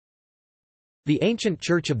The Ancient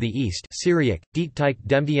Church of the East Syriac, Diktike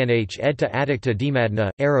Demdnh Edta Atikta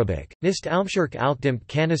Dimadna, Arabic, Nist Almshirk Alkdimt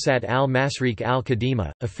Kanasat al-Masriq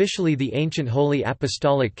al-Kadima, officially the Ancient Holy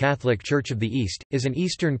Apostolic Catholic Church of the East, is an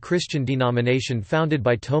Eastern Christian denomination founded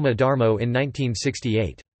by Toma Darmo in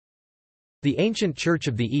 1968. The Ancient Church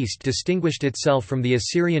of the East distinguished itself from the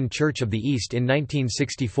Assyrian Church of the East in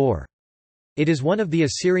 1964. It is one of the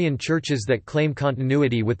Assyrian churches that claim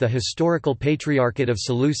continuity with the historical Patriarchate of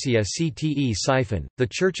Seleucia Cte-Siphon, the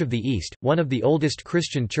Church of the East, one of the oldest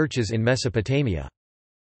Christian churches in Mesopotamia.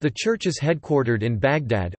 The church is headquartered in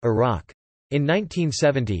Baghdad, Iraq. In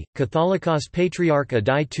 1970, Catholicos Patriarch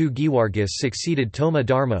Adai II Gewargis succeeded Toma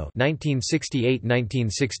Darmo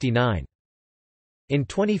 1968–1969. In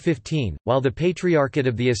 2015, while the Patriarchate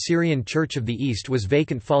of the Assyrian Church of the East was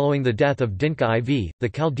vacant following the death of Dinka IV, the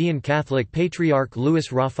Chaldean Catholic Patriarch Louis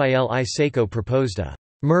Raphael I Seko proposed a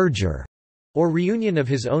 «merger» or reunion of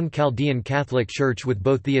his own Chaldean Catholic Church with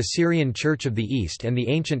both the Assyrian Church of the East and the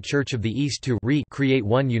Ancient Church of the East to create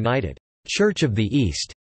one united «Church of the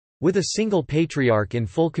East» with a single Patriarch in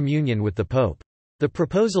full communion with the Pope. The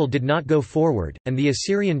proposal did not go forward, and the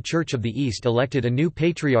Assyrian Church of the East elected a new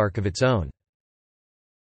Patriarch of its own.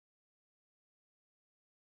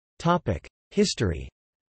 History.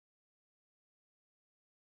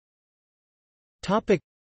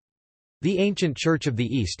 The Ancient Church of the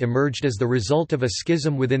East emerged as the result of a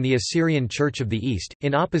schism within the Assyrian Church of the East,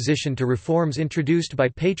 in opposition to reforms introduced by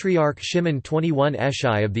Patriarch Shimon XXI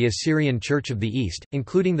Eshai of the Assyrian Church of the East,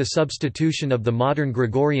 including the substitution of the modern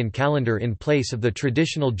Gregorian calendar in place of the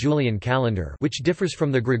traditional Julian calendar, which differs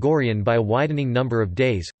from the Gregorian by a widening number of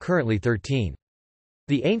days, currently 13.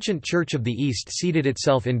 The Ancient Church of the East seated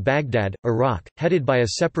itself in Baghdad, Iraq, headed by a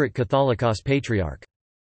separate Catholicos Patriarch.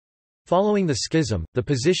 Following the schism, the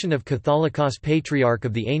position of Catholicos Patriarch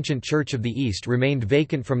of the Ancient Church of the East remained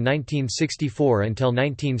vacant from 1964 until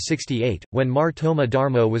 1968, when Mar Toma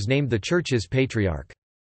Darmo was named the church's Patriarch.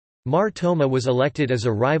 Mar Toma was elected as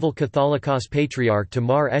a rival Catholicos Patriarch to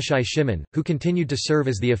Mar Eshai Shimon, who continued to serve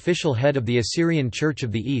as the official head of the Assyrian Church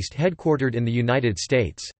of the East headquartered in the United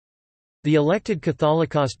States. The elected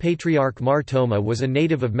Catholicos Patriarch Mar Toma was a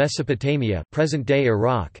native of Mesopotamia, present-day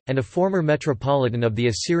Iraq, and a former metropolitan of the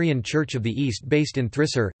Assyrian Church of the East based in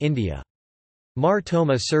Thrissur, India. Mar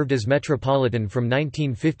Toma served as metropolitan from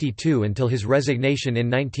 1952 until his resignation in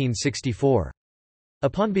 1964.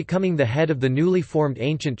 Upon becoming the head of the newly formed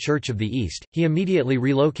Ancient Church of the East, he immediately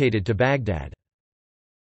relocated to Baghdad.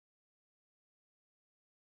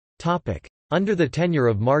 Under the tenure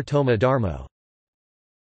of Mar Toma Darmo.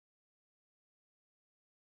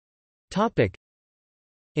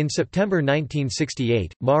 In September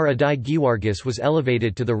 1968, Mar Adai Gewargis was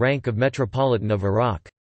elevated to the rank of Metropolitan of Iraq.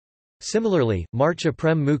 Similarly, Mar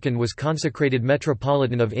Chaprem Mukin was consecrated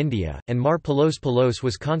Metropolitan of India, and Mar Palos Palos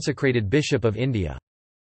was consecrated Bishop of India.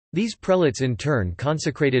 These prelates in turn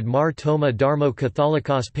consecrated Mar Toma Darmo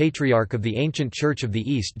Catholicos Patriarch of the Ancient Church of the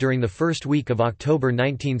East during the first week of October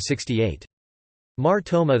 1968. Mar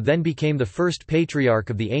Toma then became the first Patriarch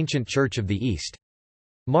of the Ancient Church of the East.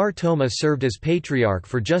 Mar Toma served as Patriarch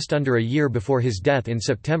for just under a year before his death in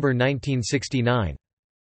September 1969.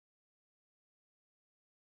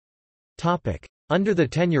 Under the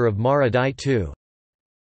tenure of Mar Adai II.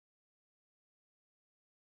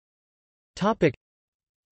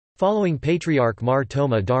 Following Patriarch Mar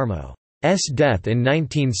Toma Darmo's death in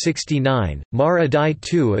 1969, Mar Adai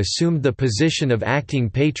II assumed the position of acting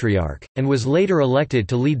Patriarch, and was later elected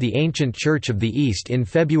to lead the Ancient Church of the East in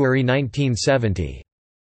February 1970.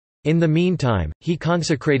 In the meantime, he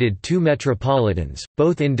consecrated two metropolitans,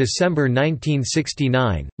 both in December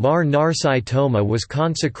 1969. Mar Narsai Toma was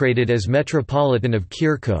consecrated as Metropolitan of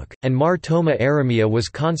Kirkuk, and Mar Toma Aramia was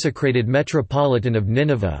consecrated Metropolitan of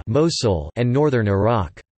Nineveh, Mosul, and northern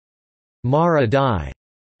Iraq. Mar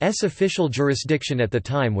Adai's official jurisdiction at the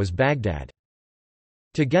time was Baghdad.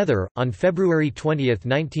 Together, on February 20,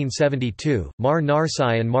 1972, Mar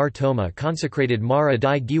Narsai and Mar Toma consecrated Mar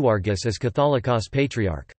Adai Gewargis as Catholicos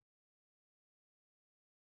Patriarch.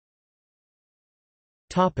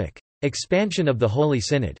 Expansion of the Holy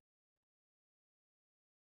Synod.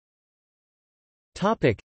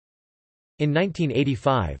 In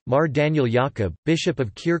 1985, Mar Daniel Yaqub, Bishop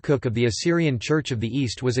of Kirkuk of the Assyrian Church of the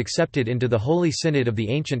East, was accepted into the Holy Synod of the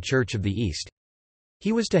Ancient Church of the East.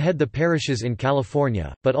 He was to head the parishes in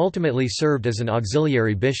California, but ultimately served as an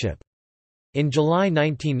auxiliary bishop. In July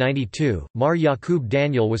 1992, Mar Yaqub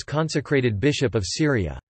Daniel was consecrated Bishop of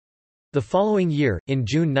Syria. The following year, in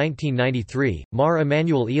June 1993, Mar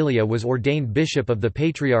Emanuel Elia was ordained Bishop of the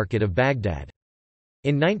Patriarchate of Baghdad.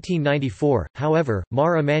 In 1994, however,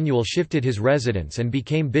 Mar Emanuel shifted his residence and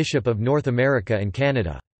became Bishop of North America and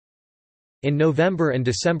Canada. In November and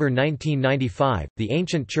December 1995, the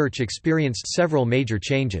ancient church experienced several major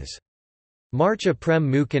changes. Marcha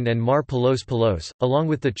Prem Mukan and Mar Pelos Pelos, along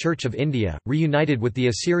with the Church of India, reunited with the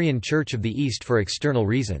Assyrian Church of the East for external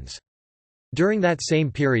reasons. During that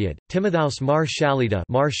same period, Timotheus Mar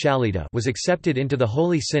Shalida was accepted into the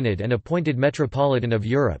Holy Synod and appointed Metropolitan of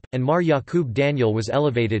Europe, and Mar Yaqub Daniel was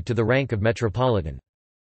elevated to the rank of Metropolitan.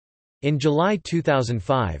 In July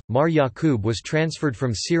 2005, Mar Yaqub was transferred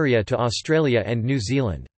from Syria to Australia and New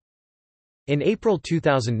Zealand. In April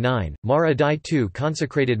 2009, Mar Adai II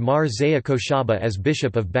consecrated Mar Zaya Koshaba as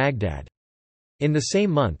Bishop of Baghdad. In the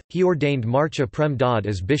same month, he ordained Marcha Prem Dad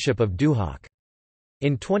as Bishop of Duhok.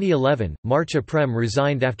 In 2011, Marcha Prem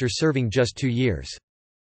resigned after serving just 2 years.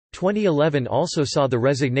 2011 also saw the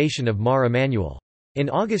resignation of Mar Emanuel. In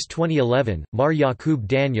August 2011, Mar Yaqub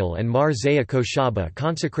Daniel and Mar Zaya Koshaba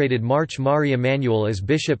consecrated March Mari Emanuel as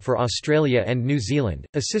Bishop for Australia and New Zealand,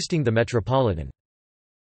 assisting the Metropolitan.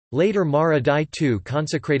 Later Mar Adai II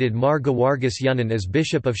consecrated Mar Gawargis Yunan as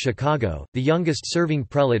Bishop of Chicago, the youngest serving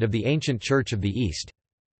prelate of the ancient Church of the East.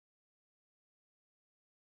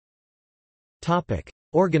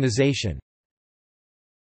 Organization.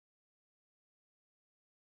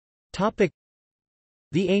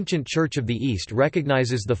 The ancient Church of the East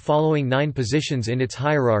recognizes the following 9 positions in its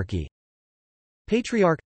hierarchy: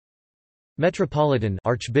 Patriarch, Metropolitan,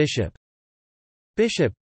 Archbishop,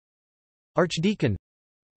 Bishop, Archdeacon,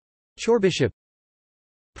 Chorbishop,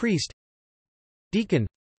 Priest, Deacon,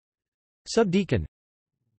 Subdeacon.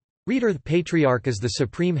 Reader. The Patriarch is the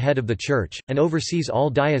supreme head of the Church, and oversees all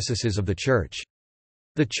dioceses of the Church.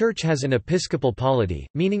 The Church has an episcopal polity,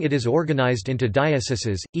 meaning it is organized into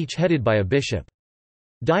dioceses, each headed by a bishop.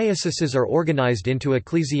 Dioceses are organized into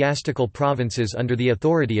ecclesiastical provinces under the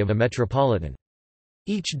authority of a metropolitan.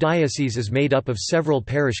 Each diocese is made up of several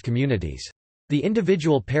parish communities. The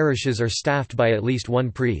individual parishes are staffed by at least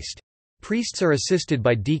one priest. Priests are assisted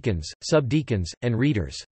by deacons, subdeacons, and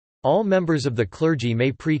readers. All members of the clergy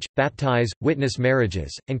may preach, baptize, witness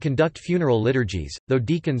marriages, and conduct funeral liturgies, though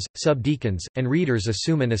deacons, subdeacons, and readers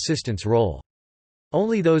assume an assistant's role.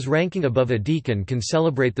 Only those ranking above a deacon can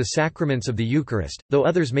celebrate the sacraments of the Eucharist, though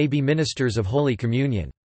others may be ministers of Holy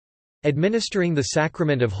Communion. Administering the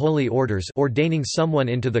sacrament of holy orders, ordaining someone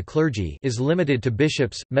into the clergy, is limited to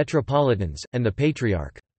bishops, metropolitans, and the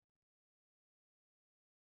Patriarch.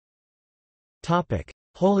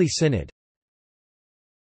 Holy Synod.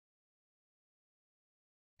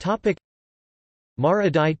 Mar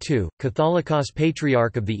Adai II, Catholicos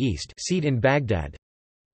Patriarch of the East, seat in Baghdad.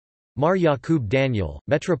 Mar Yaqub Daniel,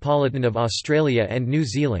 Metropolitan of Australia and New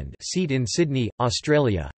Zealand, seat in Sydney,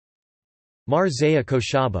 Australia. Mar Zaya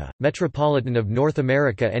Koshaba, Metropolitan of North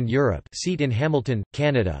America and Europe, seat in Hamilton,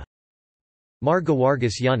 Canada. Mar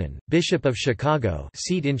Gawargis Yunan, Bishop of Chicago,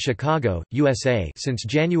 seat in Chicago, USA. Since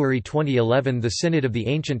January 2011, the Synod of the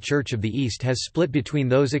Ancient Church of the East has split between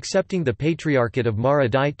those accepting the Patriarchate of Mar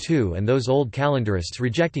Adai II and those old calendarists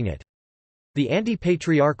rejecting it. The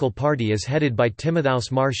anti-patriarchal party is headed by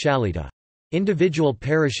Timotheus Mar Shalida. Individual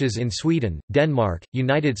parishes in Sweden, Denmark,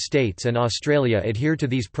 United States and Australia adhere to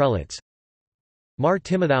these prelates. Mar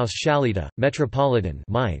Timotheus Shalida, Metropolitan,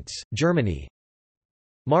 Mainz, Germany.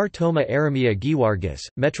 Mar Toma Aramia Giwargis,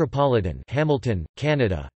 Metropolitan, Hamilton,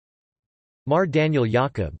 Canada. Mar Daniel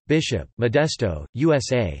Jakob, Bishop, Modesto,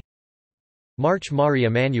 USA. March Mari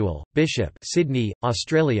Emanuel, Bishop, Sydney,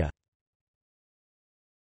 Australia.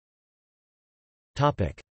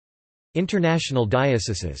 International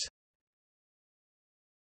dioceses.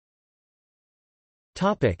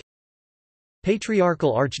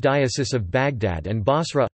 Patriarchal Archdiocese of Baghdad and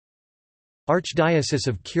Basra, Archdiocese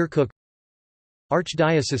of Kirkuk,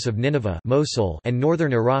 Archdiocese of Nineveh, Mosul and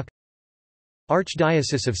northern Iraq,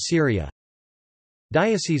 Archdiocese of Syria,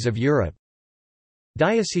 Diocese of Europe,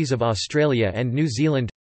 Diocese of Australia and New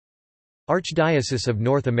Zealand, Archdiocese of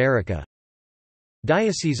North America,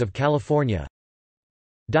 Diocese of California,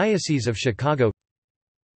 Diocese of Chicago.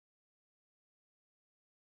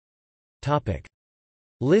 Topic: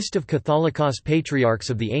 List of Catholicos Patriarchs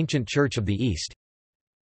of the Ancient Church of the East.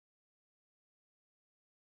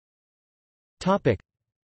 Topic.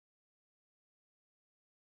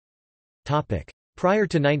 Prior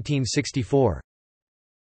to 1964.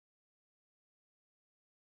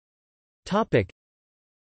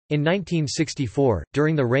 In 1964,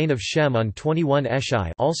 during the reign of Shem on 21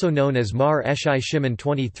 Eshai, also known as Mar Eshai Shimon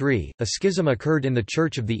 23, a schism occurred in the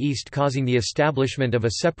Church of the East, causing the establishment of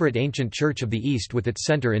a separate ancient Church of the East with its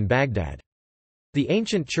center in Baghdad. The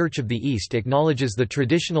ancient Church of the East acknowledges the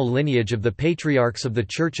traditional lineage of the patriarchs of the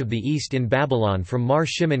Church of the East in Babylon from Mar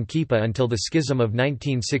Shimon Kippur until the Schism of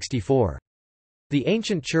 1964. The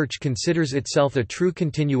ancient Church considers itself a true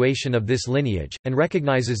continuation of this lineage, and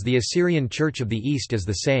recognizes the Assyrian Church of the East as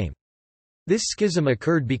the same. This schism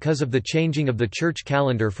occurred because of the changing of the church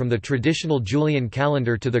calendar from the traditional Julian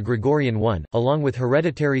calendar to the Gregorian one, along with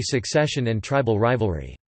hereditary succession and tribal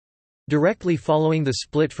rivalry. Directly following the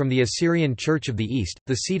split from the Assyrian Church of the East,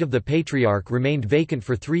 the seat of the Patriarch remained vacant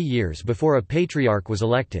for 3 years before a Patriarch was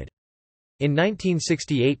elected. In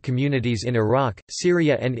 1968, communities in Iraq,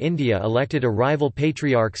 Syria and India elected a rival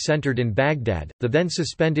Patriarch centered in Baghdad, the then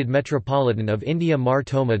suspended Metropolitan of India Mar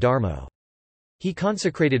Thoma Darmo. He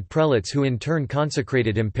consecrated prelates who in turn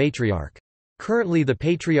consecrated him Patriarch. Currently the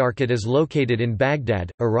Patriarchate is located in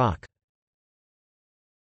Baghdad, Iraq.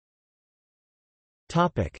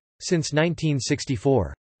 Since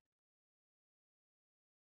 1964.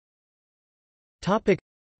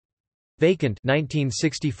 Vacant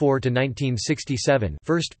 1964 to 1967,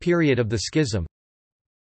 first period of the schism.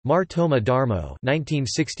 Mar Thoma Darmo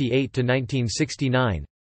 1968 to 1969.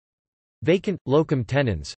 Vacant locum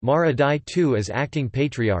tenens, Mar Adai II as acting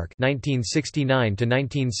patriarch 1969 to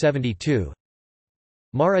 1972.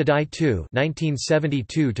 Mar Adai II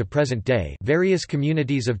 1972 to present day. Various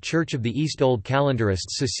communities of Church of the East Old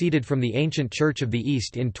Calendarists seceded from the ancient Church of the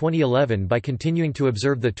East in 2011 by continuing to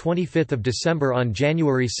observe the 25th of December on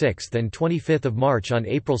January 6 and 25th of March on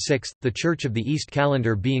April 6, the Church of the East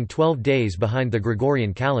calendar being 12 days behind the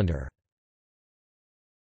Gregorian calendar.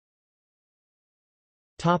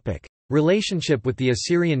 Topic: Relationship with the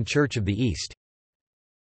Assyrian Church of the East.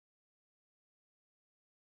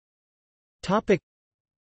 Topic: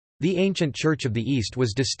 The ancient Church of the East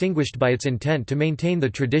was distinguished by its intent to maintain the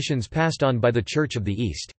traditions passed on by the Church of the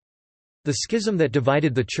East. The schism that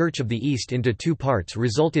divided the Church of the East into two parts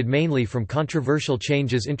resulted mainly from controversial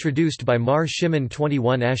changes introduced by Mar Shimon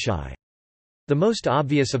 21 Eshai. The most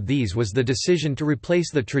obvious of these was the decision to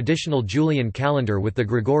replace the traditional Julian calendar with the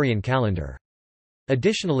Gregorian calendar.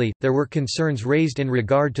 Additionally, there were concerns raised in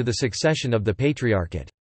regard to the succession of the Patriarchate.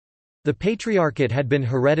 The Patriarchate had been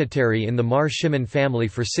hereditary in the Mar Shimon family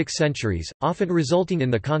for 6 centuries, often resulting in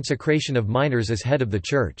the consecration of minors as head of the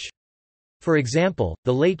church. For example,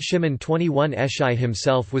 the late Shimon 21 Eshai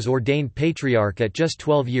himself was ordained Patriarch at just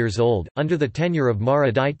 12 years old. Under the tenure of Mar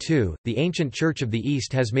Adai II, the ancient Church of the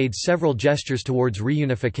East has made several gestures towards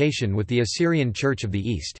reunification with the Assyrian Church of the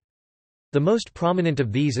East. The most prominent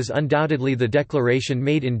of these is undoubtedly the declaration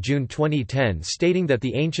made in June 2010 stating that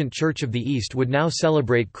the ancient Church of the East would now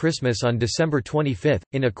celebrate Christmas on December 25,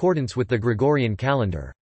 in accordance with the Gregorian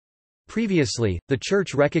calendar. Previously, the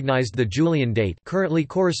Church recognized the Julian date, currently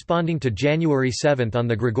corresponding to January 7 on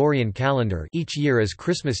the Gregorian calendar, each year as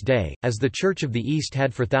Christmas Day, as the Church of the East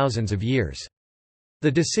had for thousands of years.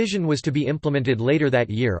 The decision was to be implemented later that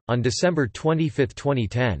year, on December 25,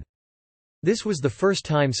 2010. This was the first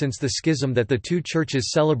time since the schism that the two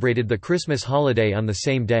churches celebrated the Christmas holiday on the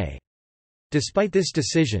same day. Despite this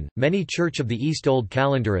decision, many Church of the East Old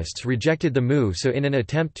Calendarists rejected the move, so in an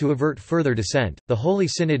attempt to avert further dissent, the Holy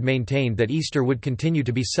Synod maintained that Easter would continue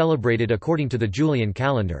to be celebrated according to the Julian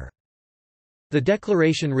calendar. The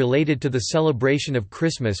declaration related to the celebration of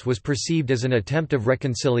Christmas was perceived as an attempt of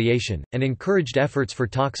reconciliation, and encouraged efforts for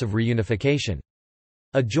talks of reunification.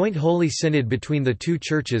 A joint Holy Synod between the two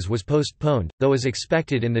churches was postponed, though is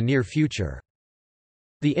expected in the near future.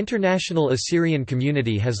 The international Assyrian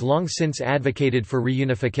community has long since advocated for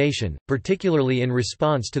reunification, particularly in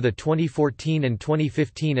response to the 2014 and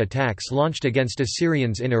 2015 attacks launched against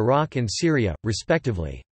Assyrians in Iraq and Syria,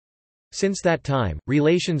 respectively. Since that time,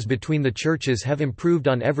 relations between the churches have improved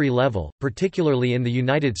on every level, particularly in the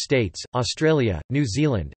United States, Australia, New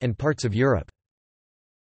Zealand, and parts of Europe.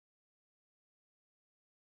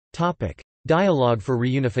 Dialogue for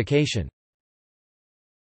reunification.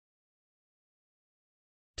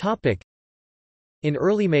 In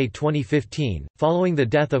early May 2015, following the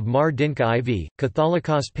death of Mar Dinka IV,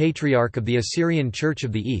 Catholicos Patriarch of the Assyrian Church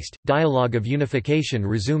of the East, dialogue of unification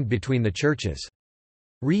resumed between the churches.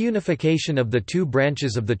 Reunification of the two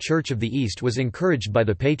branches of the Church of the East was encouraged by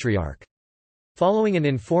the Patriarch. Following an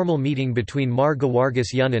informal meeting between Mar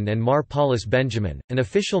Gawargis Yunan and Mar Paulus Benjamin, an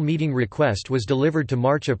official meeting request was delivered to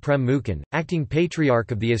Marcha Prem Mukan, acting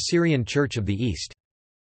Patriarch of the Assyrian Church of the East.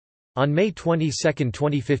 On May 22,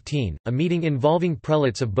 2015, a meeting involving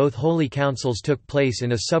prelates of both holy councils took place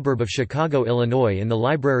in a suburb of Chicago, Illinois in the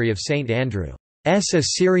Library of St. Andrew's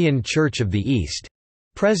Assyrian Church of the East.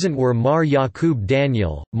 Present were Mar Yaqub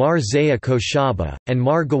Daniel, Mar Zaya Koshaba, and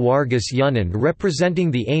Mar Gawargis Yunnan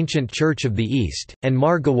representing the ancient Church of the East, and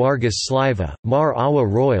Mar Gawargis Sliva, Mar Awa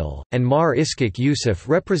Royal, and Mar Iskak Yusuf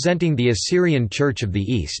representing the Assyrian Church of the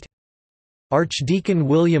East. Archdeacon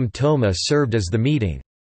William Toma served as the meeting's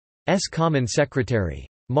common secretary.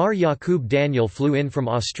 Mar Yaqub Daniel flew in from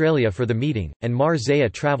Australia for the meeting, and Mar Zaya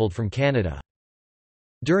travelled from Canada.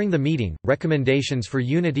 During the meeting, recommendations for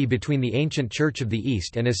unity between the ancient Church of the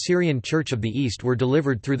East and Assyrian Church of the East were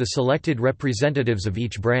delivered through the selected representatives of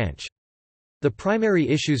each branch. The primary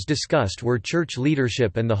issues discussed were church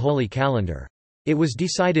leadership and the Holy Calendar. It was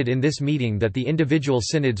decided in this meeting that the individual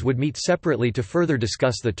synods would meet separately to further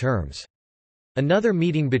discuss the terms. Another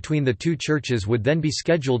meeting between the two churches would then be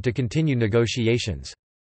scheduled to continue negotiations.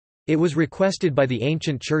 It was requested by the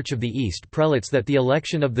ancient Church of the East prelates that the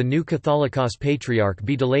election of the new Catholicos Patriarch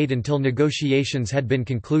be delayed until negotiations had been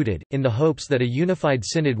concluded, in the hopes that a unified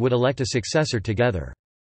synod would elect a successor together.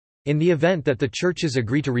 In the event that the churches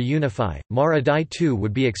agree to reunify, Mar Adai II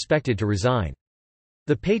would be expected to resign.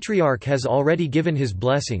 The Patriarch has already given his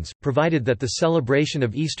blessings, provided that the celebration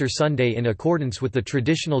of Easter Sunday in accordance with the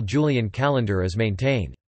traditional Julian calendar is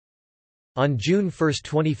maintained. On June 1,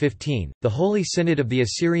 2015, the Holy Synod of the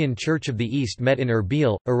Assyrian Church of the East met in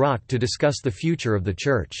Erbil, Iraq to discuss the future of the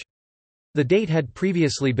Church. The date had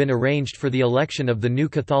previously been arranged for the election of the new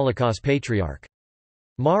Catholicos Patriarch.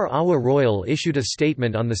 Mar Awa Royal issued a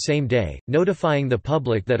statement on the same day, notifying the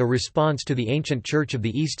public that a response to the ancient Church of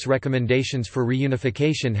the East's recommendations for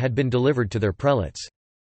reunification had been delivered to their prelates.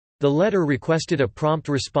 The letter requested a prompt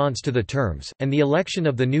response to the terms, and the election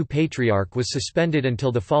of the new Patriarch was suspended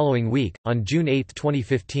until the following week, on June 8,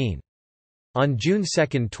 2015. On June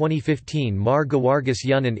 2, 2015, Mar Gawargis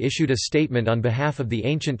Yunnan issued a statement on behalf of the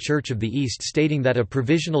ancient Church of the East stating that a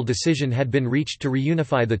provisional decision had been reached to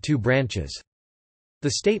reunify the two branches.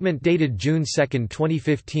 The statement dated June 2,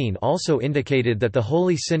 2015 also indicated that the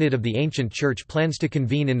Holy Synod of the Ancient Church plans to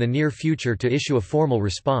convene in the near future to issue a formal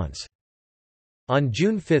response. On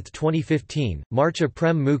June 5, 2015, Marcha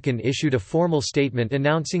Prem Mukin issued a formal statement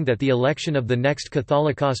announcing that the election of the next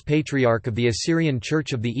Catholicos Patriarch of the Assyrian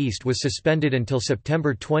Church of the East was suspended until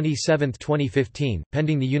September 27, 2015,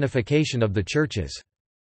 pending the unification of the churches.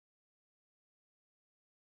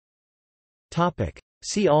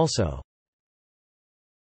 See also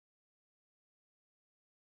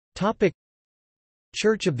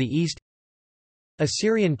Church of the East,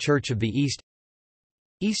 Assyrian Church of the East,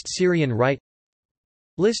 East Syrian Rite,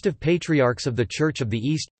 List of Patriarchs of the Church of the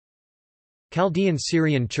East, Chaldean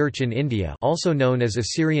Syrian Church in India, also known as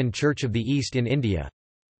Assyrian Church of the East in India,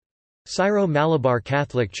 Syro-Malabar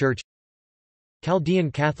Catholic Church,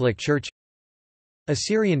 Chaldean Catholic Church,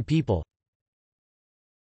 Assyrian people.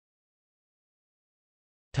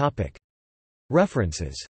 Topic.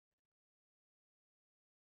 References.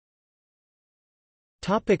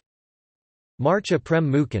 Topic. Marcha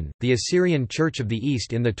Prem Mukin, The Assyrian Church of the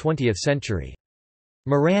East in the 20th Century.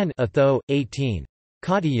 Moran, Atho, 18.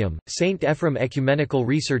 Kottayam, St. Ephrem Ecumenical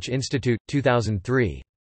Research Institute, 2003.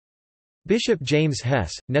 Bishop James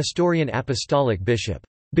Hess, Nestorian Apostolic Bishop.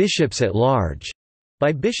 Bishops at Large,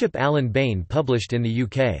 by Bishop Alan Bain, published in the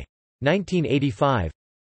UK. 1985.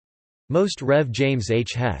 Most Rev. James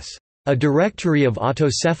H. Hess. A Directory of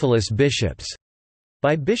Autocephalous Bishops,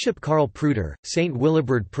 by Bishop Carl Pruder, St.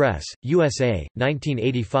 Willibrord Press, USA,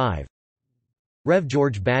 1985. Rev.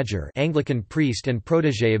 George Badger, Anglican priest and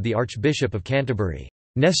protégé of the Archbishop of Canterbury.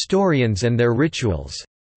 Nestorians and Their Rituals,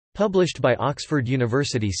 published by Oxford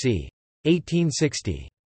University c. 1860.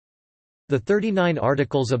 The 39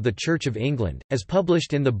 Articles of the Church of England, as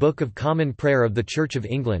published in the Book of Common Prayer of the Church of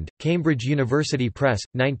England, Cambridge University Press,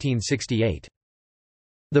 1968.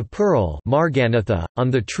 The Pearl Marganatha, on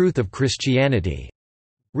the Truth of Christianity,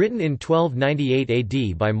 written in 1298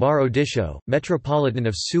 AD by Mar Odisho, Metropolitan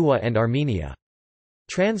of Suwa and Armenia.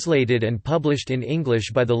 Translated and published in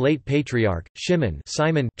English by the late Patriarch, Shimon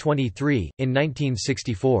Simon 23, in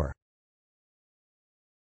 1964.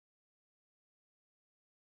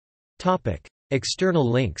 External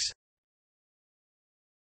links.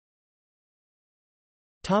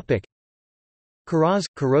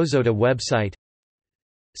 Karazota website,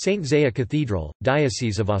 St. Zaya Cathedral,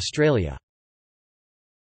 Diocese of Australia.